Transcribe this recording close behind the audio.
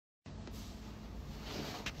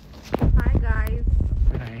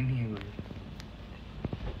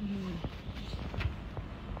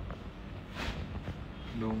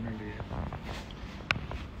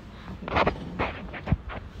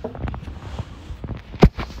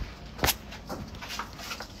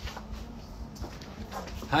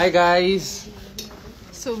Hi guys.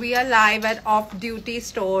 So we are live at Off-Duty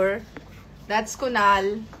store. That's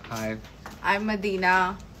Kunal. Hi. I'm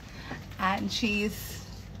Madina. And she's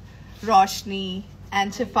Roshni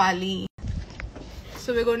and Shefali.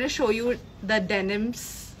 So we're going to show you the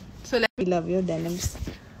denims. So let me love your denims.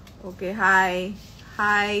 Okay, hi.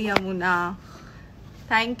 Hi, Yamuna.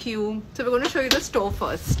 Thank you. So we're going to show you the store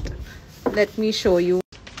first. Let me show you.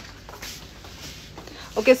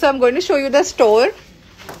 Okay, so I'm going to show you the store.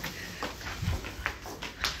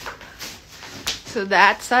 So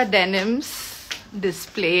that's our denims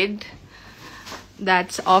displayed.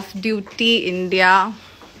 That's Off-Duty India.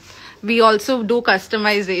 We also do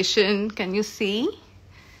customization. Can you see?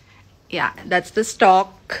 Yeah, that's the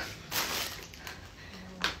stock.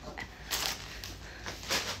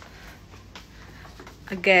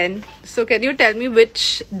 Again, so can you tell me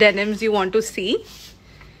which denims you want to see?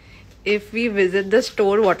 If we visit the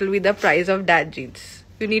store, what will be the price of dad jeans?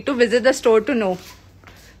 You need to visit the store to know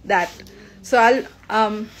that. So I'll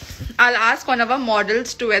ask one of our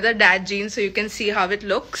models to wear the dad jeans so you can see how it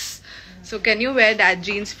looks. So can you wear dad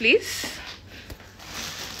jeans, please?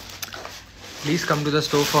 Please come to the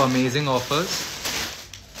store for amazing offers.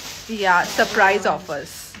 Yeah, surprise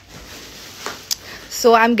offers.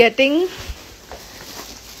 So I'm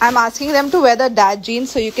asking them to wear the dad jeans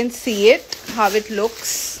so you can see it, how it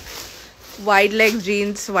looks. Wide leg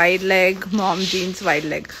jeans, wide leg, mom jeans, wide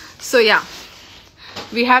leg. So yeah,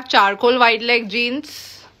 we have charcoal wide leg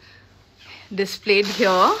jeans displayed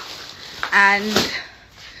here, and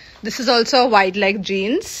this is also a wide leg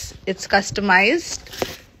jeans. It's customized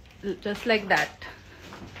just like that.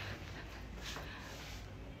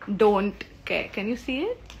 Don't care. Can you see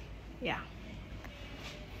it? Yeah.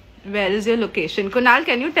 Where is your location? Kunal,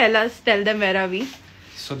 can you tell them where are we?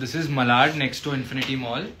 So this is Malad next to Infinity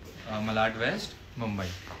Mall, Malad West, Mumbai.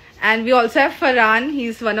 And we also have Farhan.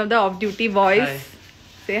 He's one of the off-duty boys. Hi.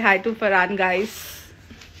 Say hi to Farhan, guys.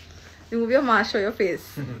 Remove your mask, show your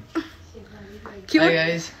face. Cute. Hi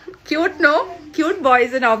guys. Cute, no? Cute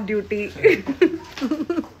boys in off-duty.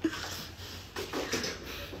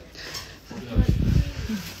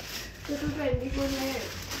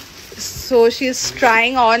 So she's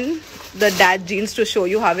trying on the dad jeans to show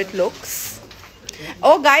you how it looks.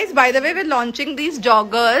 Oh guys, by the way, we're launching these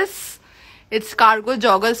joggers. It's cargo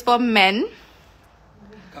joggers for men.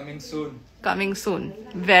 Coming soon. Coming soon.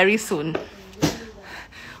 Very soon.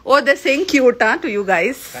 Oh, they're saying cute, huh, to you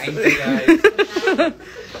guys. Thank you guys.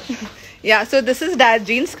 Yeah, so this is dad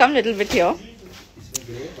jeans. Come a little bit here.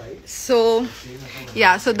 So,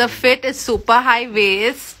 yeah, so the fit is super high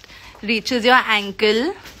waist. Reaches your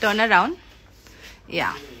ankle. Turn around.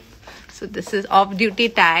 Yeah. So this is off-duty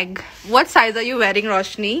tag. What size are you wearing,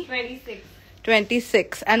 Roshni? 26.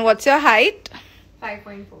 26. And what's your height?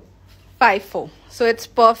 5.4. 5'4". So it's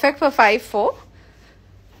perfect for 5'4".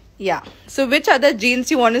 Yeah. So which other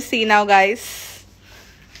jeans you want to see now, guys?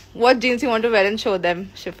 What jeans you want to wear and show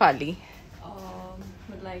them, Shefali?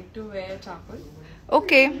 Would like to wear charcoal.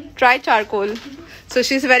 Okay, try charcoal. So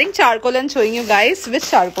she's wearing charcoal and showing you guys which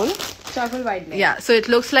charcoal. Charcoal wide leg. Yeah, so it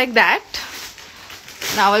looks like that.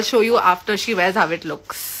 Now I'll show you after she wears how it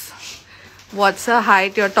looks. What's her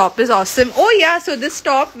height? Your top is awesome. Oh yeah, so this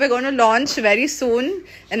top we're going to launch very soon.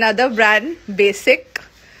 Another brand, Basic,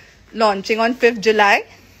 launching on 5th July.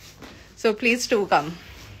 So please do come.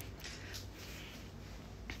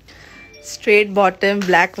 Straight bottom,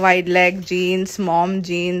 black wide leg jeans, mom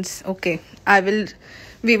jeans. Okay,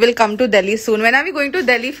 we will come to Delhi soon. When are we going to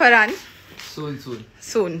Delhi, Farhan? Soon.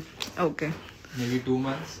 Soon. Okay. Maybe 2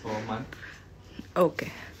 months or a month.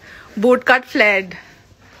 Okay. Boot cut flared.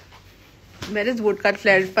 Where is boot cut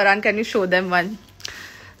flared? Farhan, can you show them one?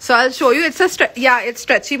 So I'll show you. It's it's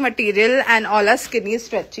stretchy material and all our skinny is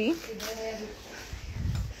stretchy.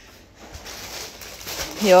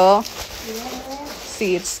 Here.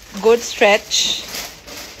 See, it's good stretch.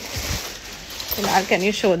 Kunal, can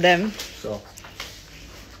you show them? So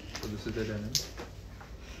this is the denim.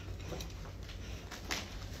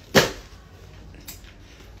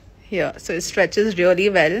 Here, so it stretches really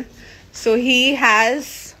well. So he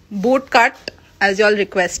has boot cut as you all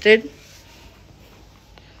requested.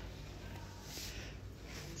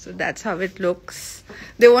 So that's how it looks.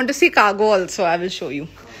 They want to see cargo also. I will show you.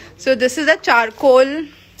 So this is a charcoal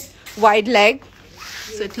wide leg.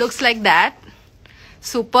 So it looks like that.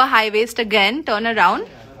 Super high waist again. Turn around.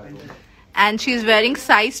 And she's wearing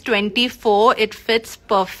size 24. It fits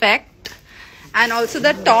perfect. And also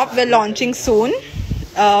the top we're launching soon.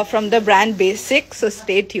 From the brand Basic, so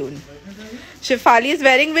stay tuned. Shefali is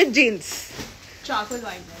wearing which jeans? Charcoal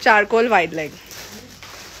wide leg. Charcoal wide leg.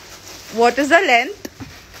 What is the length?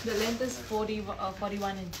 The length is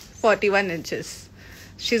 41 inches. 41 inches.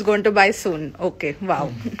 She's going to buy soon. Okay,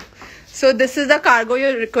 wow. So this is the cargo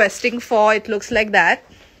you're requesting for. It looks like that.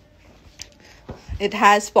 It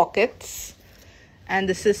has pockets. And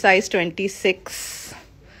this is size 26.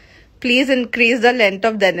 Please increase the length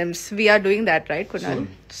of denims. We are doing that, right, Kunal?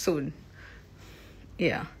 Soon.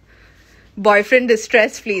 Yeah. Boyfriend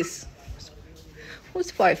distress, please.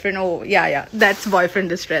 Who's boyfriend? Oh, yeah. That's boyfriend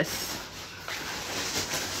distress.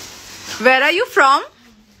 Where are you from?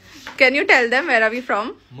 Can you tell them where are we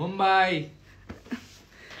from? Mumbai.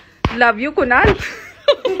 Love you, Kunal.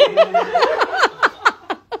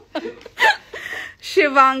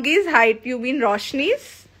 Shivangi's height, you mean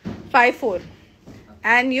Roshni's? 5'4".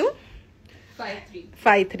 And you? 5'3".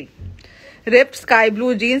 5'3". Ripped sky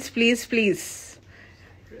blue jeans, please.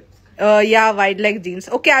 Yeah, wide leg jeans.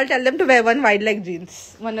 Okay, I'll tell them to wear one wide leg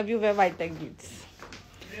jeans. One of you wear wide leg jeans.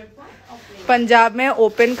 Punjab mein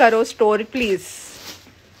open karo store, please.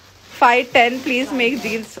 5'10", please make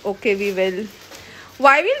jeans. Okay, we will.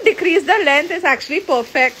 Why we'll decrease the length is actually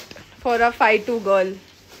perfect for a 5'2" girl.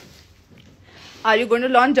 Are you going to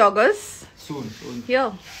launch joggers? Soon.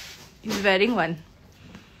 Here. He's wearing one.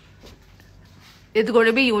 It's going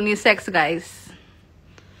to be unisex, guys.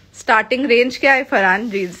 Starting range kya hai Farhan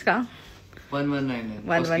jeans ka? 1199.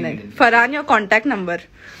 119. Farhan, your contact number.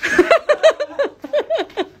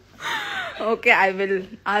 Okay, I will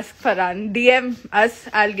ask Farhan. DM us.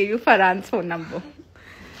 I'll give you Farhan's phone number.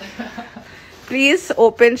 Please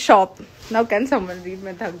open shop. Now can someone read?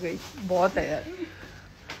 मैं थक गई. बहुत है यार.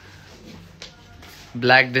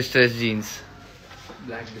 Black distress jeans.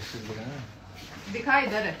 Black distress दिखा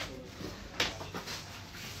इधर है.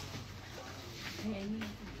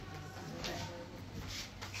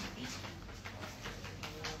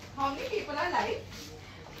 How many people are live?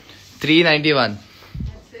 391.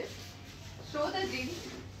 That's it. Show the jeans.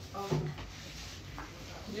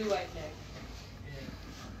 Blue white leg.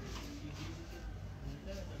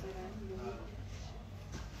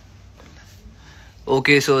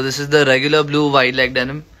 Okay, so this is the regular blue wide leg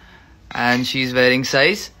denim, and she's wearing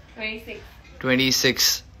size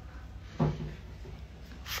 26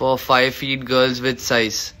 for 5 feet girls with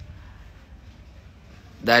size.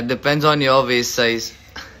 That depends on your waist size.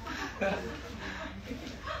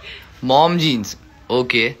 Mom jeans.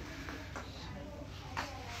 Okay.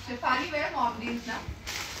 Shefali wear mom jeans now.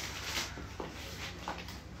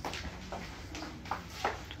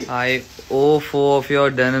 I owe 4 of your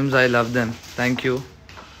denims. I love them. Thank you.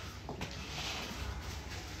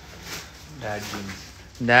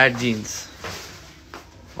 Dad jeans.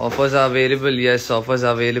 Offers are available. Yes, offers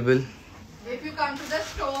are available. If you come to the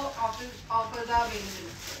store, offers are available.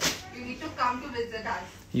 You need to come to visit us.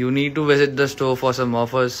 You need to visit the store for some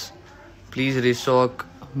offers. Please restock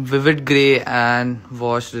vivid grey and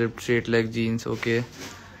washed ripped straight leg jeans. Okay.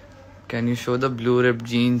 Can you show the blue ripped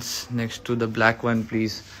jeans next to the black one,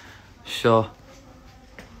 please? Sure.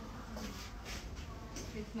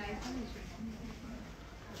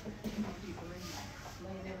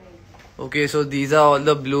 Okay, so these are all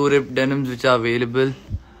the blue ripped denims which are available.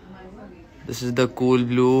 This is the cool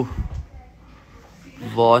blue,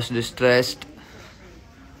 washed distressed.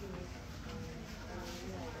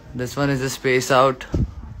 This one is the space out,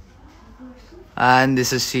 and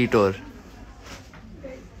this is Sea-Tour.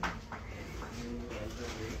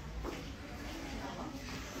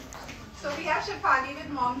 So we have Shefali with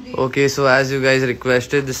mom jeans. Okay, so as you guys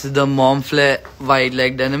requested, this is the mom flare wide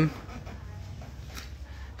leg denim.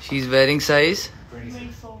 She's wearing size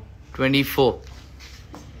 24.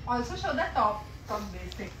 Also show the top from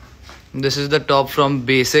basic. This is the top from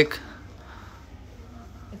basic.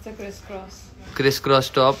 It's a Crisscross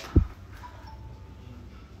top.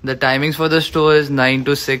 The timings for the store is 9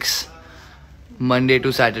 to 6, Monday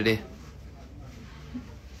to Saturday.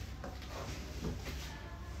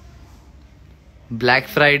 Black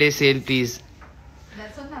Friday sale, please.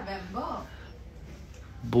 That's on November.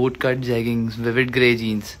 Boot cut jeggings, vivid grey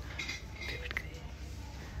jeans.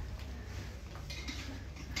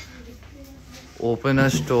 Open a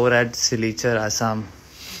store at Silchar, Assam.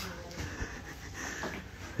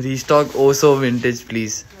 Restock Oso vintage,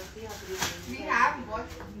 please. We have what?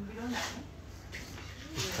 We don't have.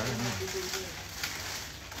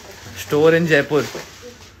 Store in Jaipur.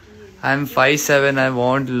 I'm 5'7". I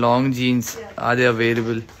want long jeans. Are they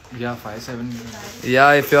available? Yeah, 5'7".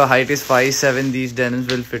 Yeah, if your height is 5'7", these denims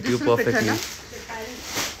will fit you perfectly.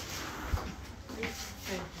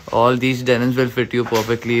 All these denims will fit you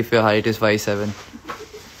perfectly if your height is 5'7".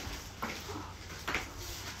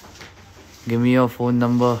 Give me your phone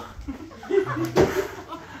number.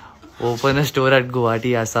 Open a store at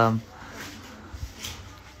Guwahati, Assam.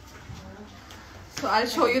 I'll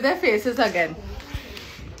show you their faces again.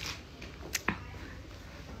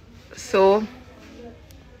 So,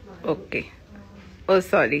 okay. Oh,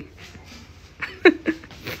 sorry.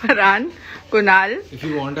 Farhan, Kunal. If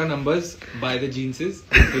you want our numbers, buy the jeanses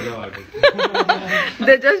and figure out it.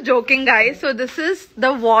 They're just joking, guys. So this is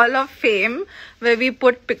the wall of fame where we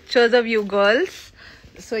put pictures of you girls.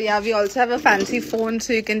 So yeah, we also have a fancy phone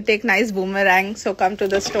so you can take nice boomerangs. So come to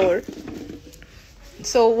the store.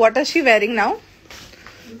 So what is she wearing now?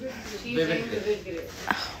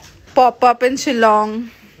 Pop up in Shillong.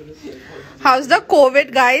 How's the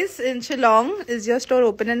COVID, guys, in Shillong? Is your store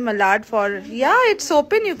open in Malad for... Yeah, it's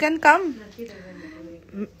open. You can come.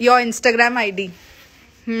 Your Instagram ID.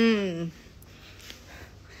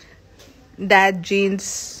 Dad jeans.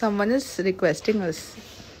 Someone is requesting us.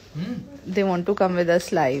 They want to come with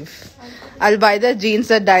us live. I'll buy the jeans.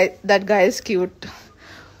 That guy is cute.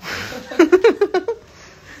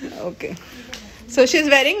 Okay. So she's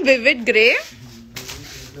wearing vivid grey.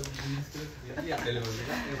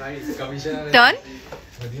 Turn.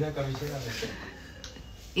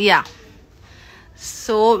 Yeah.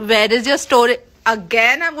 So where is your store?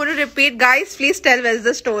 Again, I'm going to repeat, guys. Please tell where's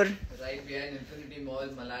the store. Right behind Infinity Mall,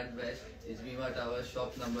 Malad West, is Bima Tower,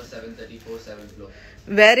 shop number 734, 7th floor.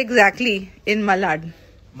 Where exactly in Malad?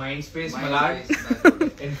 Mindspace,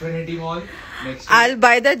 Malad, Infinity Mall. Next to I'll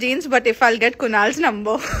buy the jeans, but if I'll get Kunal's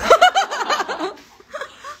number.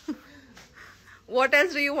 What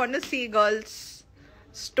else do you want to see, girls?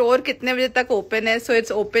 Store kitne baje tak open hai? So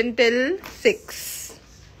it's open till 6.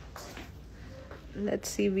 Let's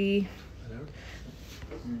see,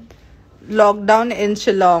 lockdown in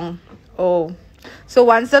Shillong. Oh, so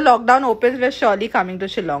once the lockdown opens, we're surely coming to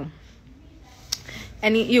Shillong.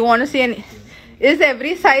 You want to see any? Is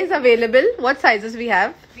every size available? What sizes we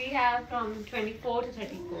have? We have from 24 to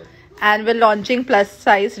 34. And we're launching plus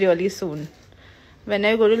size really soon. When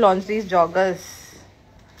are you going to launch these joggers?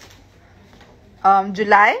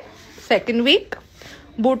 July, 2nd week.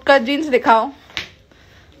 Bootcut jeans dikhao.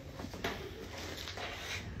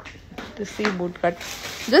 To see bootcut.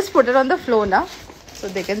 Just put it on the floor now, so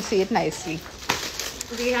they can see it nicely.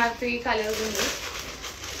 We have 3 colors in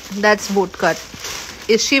this. That's bootcut.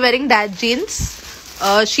 Is she wearing dad jeans?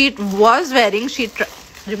 She was wearing. She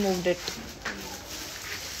removed it.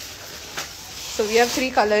 So we have 3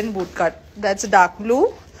 color in bootcut. That's dark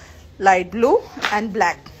blue, light blue, and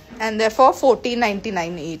black. And therefore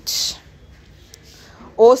 $14.99 each.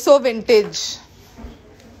 Oh, so vintage.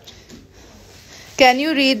 Can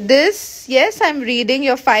you read this? Yes, I'm reading.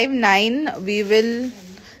 You're 5'9". We will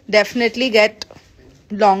definitely get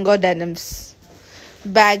longer denims.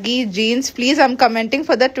 Baggy jeans. Please, I'm commenting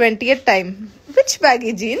for the 20th time. Which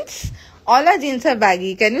baggy jeans? All our jeans are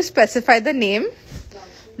baggy. Can you specify the name?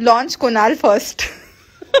 Launch Kunal first.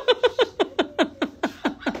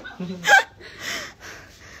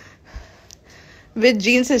 Which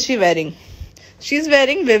jeans is she wearing? She's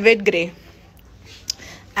wearing vivid grey.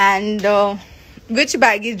 And which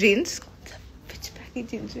baggy jeans? Which baggy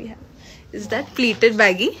jeans we have? Is that pleated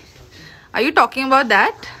baggy? Are you talking about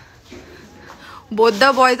that? Both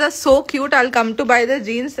the boys are so cute. I'll come to buy the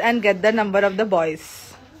jeans and get the number of the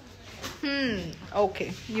boys.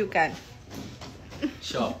 Okay, you can.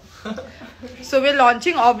 Sure. So we're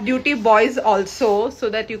launching off-duty boys also, so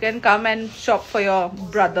that you can come and shop for your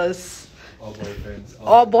brothers. Or boyfriends.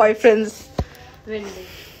 Or boyfriends.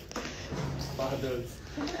 Fathers.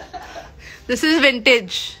 This is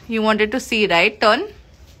vintage. You wanted to see, right? Turn.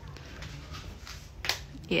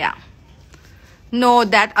 Yeah. No,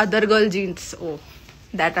 that other girl jeans. Oh,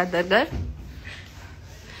 that other girl.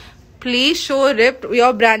 Please show ripped.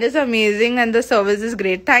 Your brand is amazing and the service is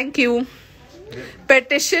great. Thank you.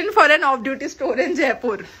 Petition for an off-duty store in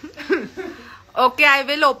Jaipur. Okay, I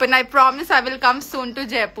will open. I promise I will come soon to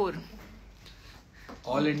Jaipur.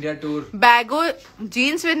 All India tour. Bago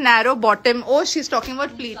jeans with narrow bottom. Oh, she's talking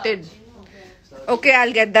about pleated. Okay,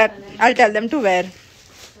 I'll get that. I'll tell them to wear.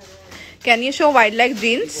 Can you show wide leg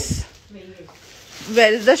jeans?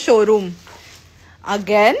 Where is the showroom?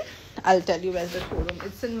 Again, I'll tell you where's the showroom.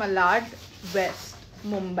 It's in Malad West,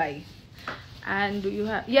 Mumbai. And do you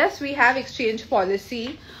have... Yes, we have exchange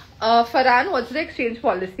policy. Farhan, what's the exchange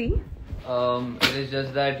policy? It is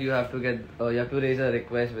just that you have to get you have to raise a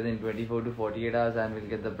request within 24 to 48 hours and we'll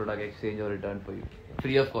get the product exchange or returned for you.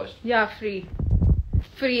 Free of cost. Yeah, free.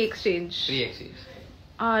 Free exchange. Free exchange.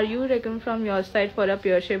 Are you recommend from your side for a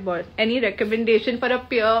pear shaped body? Any recommendation for a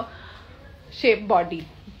pear shaped body?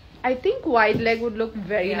 I think wide leg would look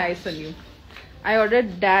very nice on you. I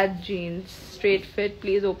ordered dad jeans. Straight fit.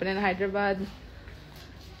 Please open in Hyderabad.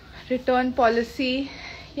 Return policy.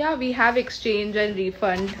 Yeah, we have exchange and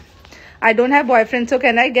refund. I don't have boyfriend, so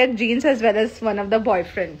can I get jeans as well as one of the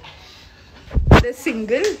boyfriend? They're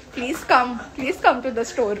single. Please come to the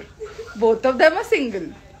store. Both of them are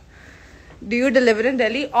single. Do you deliver in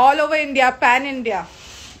Delhi? All over India, pan India,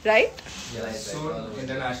 right? Yes. So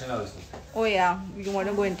international also. Oh yeah, you want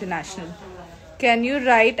to go international. Can you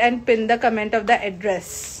write and pin the comment of the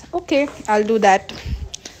address? Okay, I'll do that.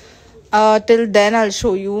 Till then, I'll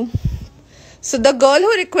show you. So the girl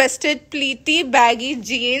who requested pleaty baggy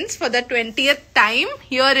jeans for the 20th time,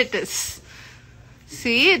 here it is.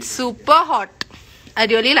 See, it's super hot. I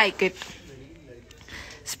really like it.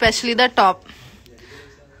 Especially the top.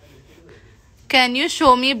 Can you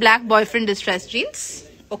show me black boyfriend distress jeans?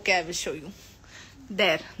 Okay, I will show you.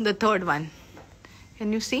 There, the third one.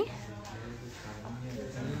 Can you see?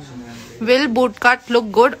 Will bootcut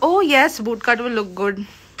look good? Oh yes, bootcut will look good.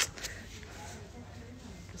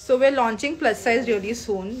 So we're launching plus size really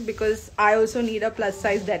soon because I also need a plus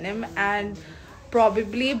size denim, and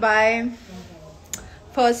probably by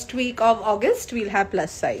first week of August we'll have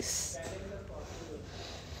plus size.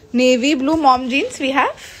 Navy blue mom jeans we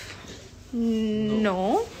have?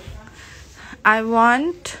 No. I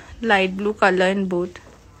want light blue color in both.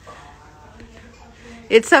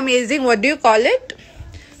 It's amazing. What do you call it?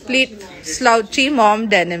 Pleat slouchy mom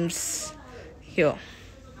denims. Here.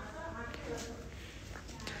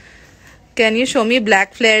 Can you show me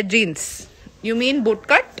black flare jeans? You mean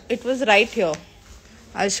bootcut? It was right here.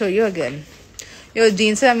 I'll show you again. Your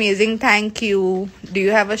jeans are amazing. Thank you. Do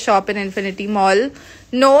you have a shop in Infinity Mall?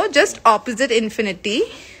 No, just opposite Infinity.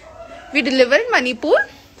 We deliver in Manipur?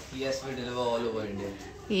 Yes, we deliver all over India.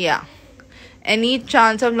 Yeah. Any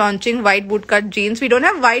chance of launching white bootcut jeans? We don't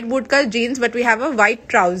have white bootcut jeans, but we have a white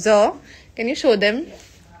trouser. Can you show them?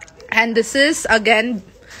 And this is again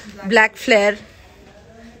black flare.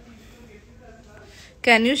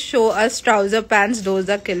 Can you show us trouser pants? Those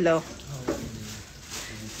are killer.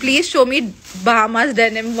 Please show me Bahamas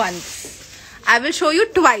denim once. I will show you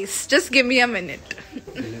twice. Just give me a minute.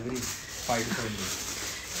 Delivery 5 to 7 days.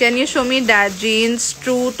 Can you show me dad jeans?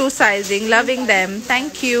 True to sizing. Loving them.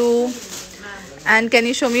 Thank you. And can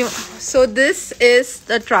you show me? So this is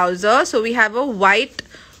the trouser. So we have a white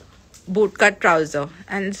bootcut trouser.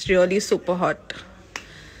 And it's really super hot.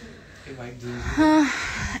 Okay, white jeans.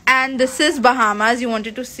 And this is Bahamas. You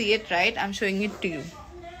wanted to see it, right? I'm showing it to you.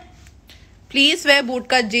 Please wear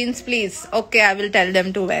bootcut jeans, please. Okay, I will tell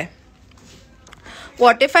them to wear.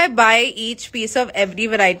 What if I buy each piece of every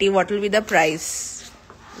variety? What will be the price?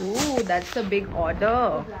 Ooh, that's a big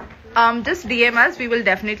order. Just DM us. We will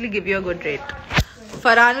definitely give you a good rate.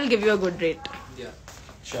 Farhan will give you a good rate. Yeah,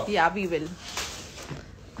 sure. Yeah, we will.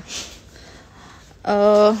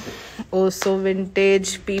 Oh, so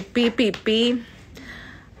vintage. PP.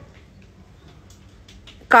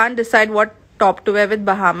 Can't decide what top to wear with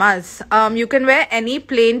Bahamas. You can wear any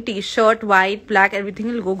plain t-shirt, white, black, everything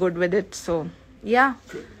will go good with it. So yeah.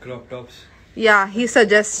 Crop tops. Yeah, he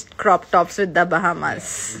suggests crop tops with the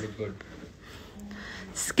Bahamas. Yeah, look good.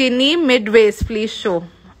 Skinny mid-waist, please show.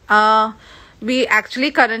 We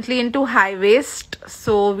actually currently into high waist,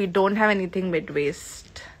 so we don't have anything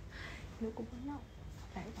mid-waist.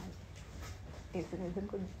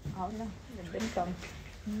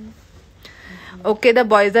 Okay, the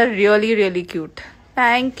boys are really, really cute.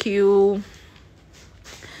 Thank you.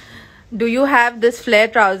 Do you have this flare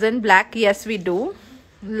trouser in black? Yes, we do.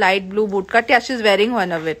 Light blue bootcut. Yeah, she's wearing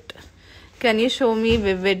one of it. Can you show me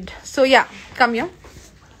vivid? So yeah, come here.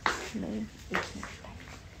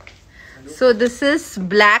 So this is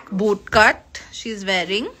black bootcut she's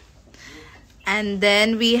wearing. And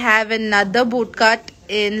then we have another bootcut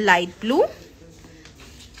in light blue.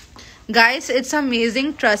 Guys, it's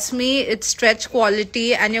amazing. Trust me, it's stretch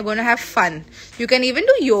quality and you're going to have fun. You can even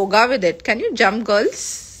do yoga with it. Can you jump, girls?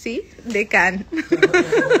 See, they can.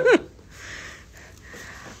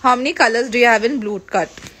 How many colors do you have in blue cut?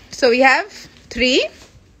 So we have 3.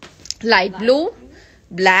 Light blue,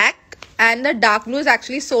 black, and the dark blue is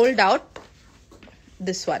actually sold out.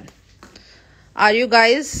 This one. Are you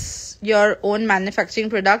guys your own manufacturing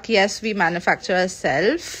product? Yes, we manufacture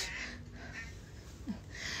ourselves.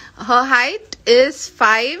 Her height is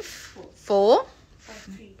 5'4",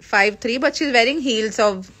 5'3", but she's wearing heels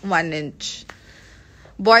of 1 inch.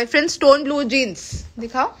 Boyfriend stone blue jeans.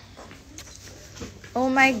 Dikhao. Oh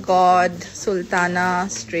my god, Sultana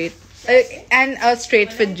straight and a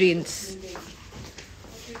straight fit jeans.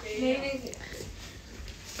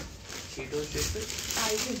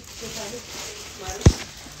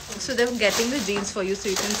 So they're getting the jeans for you so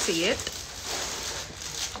you can see it.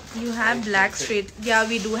 You have black straight. Yeah,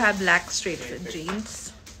 we do have black straight fit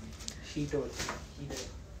jeans.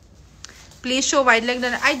 Please show wide leg.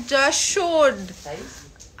 Then I just showed.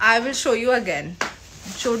 I will show you again.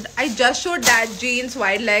 I just showed that jeans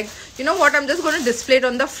wide leg. You know what? I'm just going to display it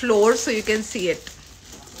on the floor so you can see it.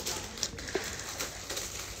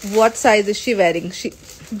 What size is she wearing? She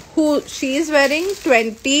is wearing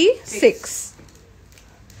 26.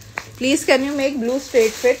 Please, can you make blue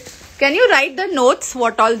straight fit? Can you write the notes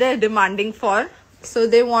what all they're demanding for? So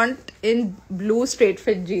they want in blue straight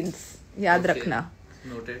fit jeans. Yaad rakhna.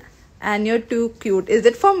 Noted. And you're too cute. Is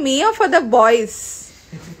it for me or for the boys?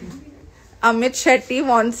 Amit Shetty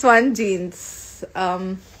wants one jeans.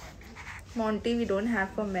 Monty, we don't have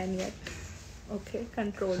for men yet. Okay,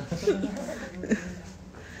 control.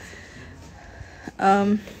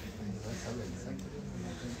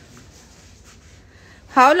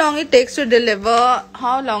 How long it takes to deliver?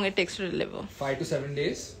 5 to 7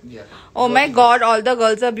 days. Yeah. Oh my god, all the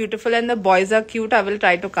girls are beautiful and the boys are cute. I will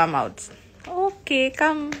try to come out. Okay,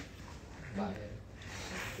 come.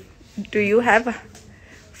 Do you have...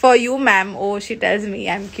 For you, ma'am. Oh, she tells me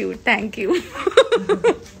I'm cute. Thank you.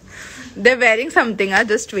 They're wearing something.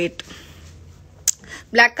 Just wait.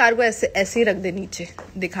 Black cargo ऐसे ही रख दे नीचे.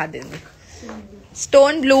 दिखा देंगे.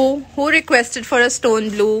 Stone blue. Who requested for a stone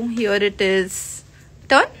blue? Here it is.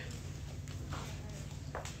 Turn.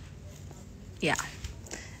 Yeah.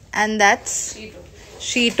 And that's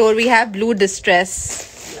Sheetor. We have blue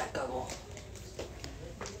distress.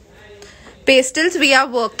 Pastels we are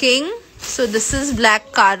working. So this is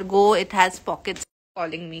black cargo. It has pockets.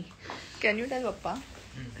 Calling me. Can you tell Papa?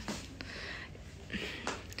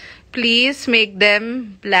 Please make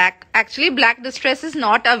them black. Actually, black distress is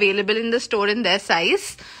not available in the store in their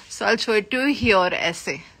size. So I'll show it to you here.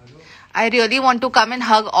 Essay. I really want to come and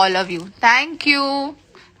hug all of you. Thank you.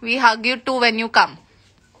 We hug you too when you come.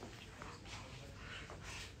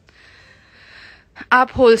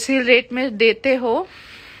 आप wholesale rate में देते हो?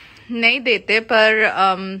 नहीं देते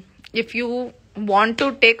पर if you want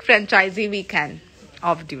to take franchisee, we can.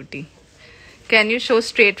 Off duty. Can you show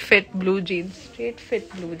straight fit blue jeans? Straight fit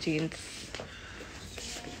blue jeans.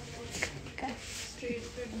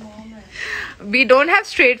 We don't have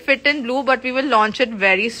straight fit in blue, but we will launch it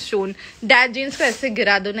very soon. Dad jeans को ऐसे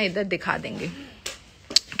गिरा दो ना इधर दिखा देंगे.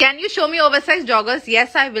 Can you show me oversized joggers?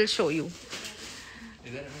 Yes, I will show you.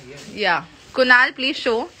 Yeah. Kunal, please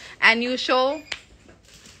show. And you show...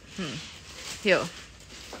 Here.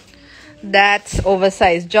 That's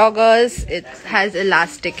oversized joggers. It has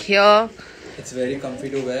elastic here. It's very comfy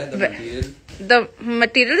to wear. The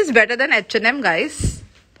material is better than H&M, guys.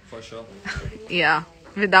 For sure. Yeah,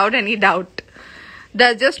 without any doubt.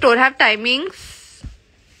 Does your store have timings?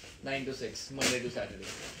 9 to 6, Monday to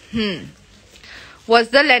Saturday. What's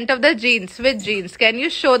the length of the jeans? Which jeans? Can you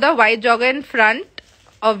show the white jogger in front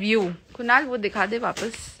of you? Kunal, wo dikha de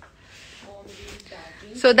wapas.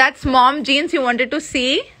 So that's mom jeans you wanted to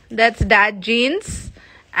see. That's dad jeans.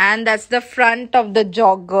 And that's the front of the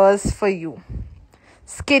joggers for you.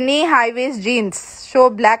 Skinny high-waist jeans. Show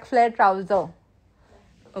black flare trouser.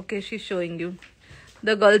 Okay, she's showing you.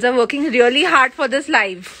 The girls are working really hard for this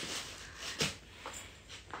live.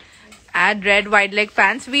 Add red wide leg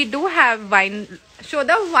pants. We do have wine. Show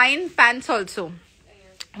the wine pants also.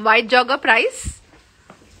 White jogger price?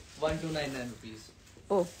 1299 rupees.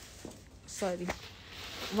 Oh, sorry.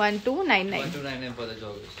 1299. 1299 for the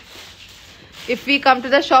joggers. If we come to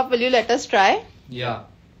the shop, will you let us try? Yeah.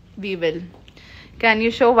 We will. Can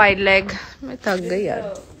you show wide leg? मैं थक गई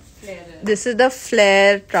यार. This is the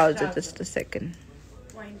flare trouser. Just a second.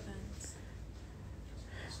 Wine pants.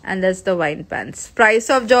 And that's the wine pants.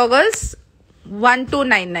 Price of joggers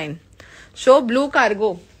 1299. Show blue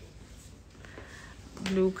cargo.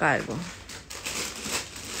 Blue cargo.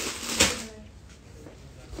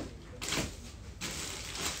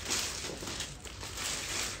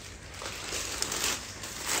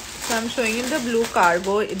 So I'm showing you the blue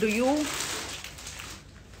cargo. Do you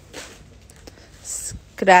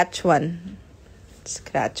scratch one?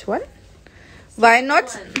 Scratch one? Why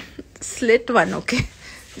not slit one? Okay.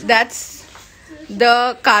 That's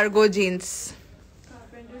the cargo jeans.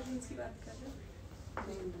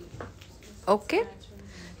 Okay.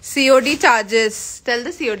 COD charges. Tell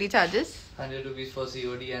the COD charges. 100 rupees for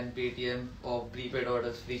COD and Paytm of prepaid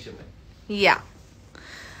orders free shipping. Yeah.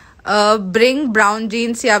 Bring brown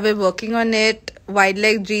jeans. Yeah, we're working on it. Wide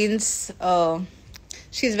leg jeans.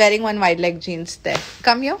 She's wearing one wide leg jeans there.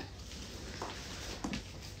 Come here.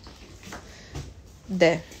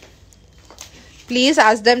 There. Please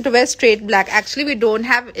ask them to wear straight black. Actually, we don't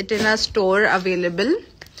have it in our store available.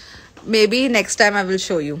 Maybe next time I will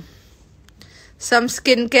show you. Some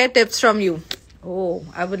skincare tips from you. Oh,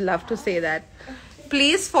 I would love to say that.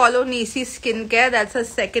 please follow Nisi Skincare. That's her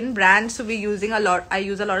second brand. So we're using a lot. I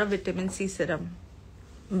use a lot of vitamin C serum.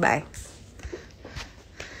 Bye.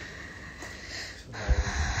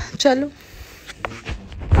 Chalo.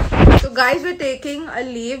 So guys, we're taking a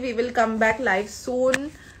leave. We will come back live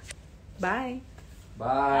soon. Bye.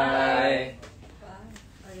 Bye.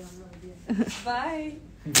 Bye.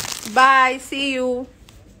 Bye. See you.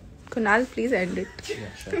 Kunal, please end it.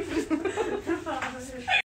 Yeah, sure.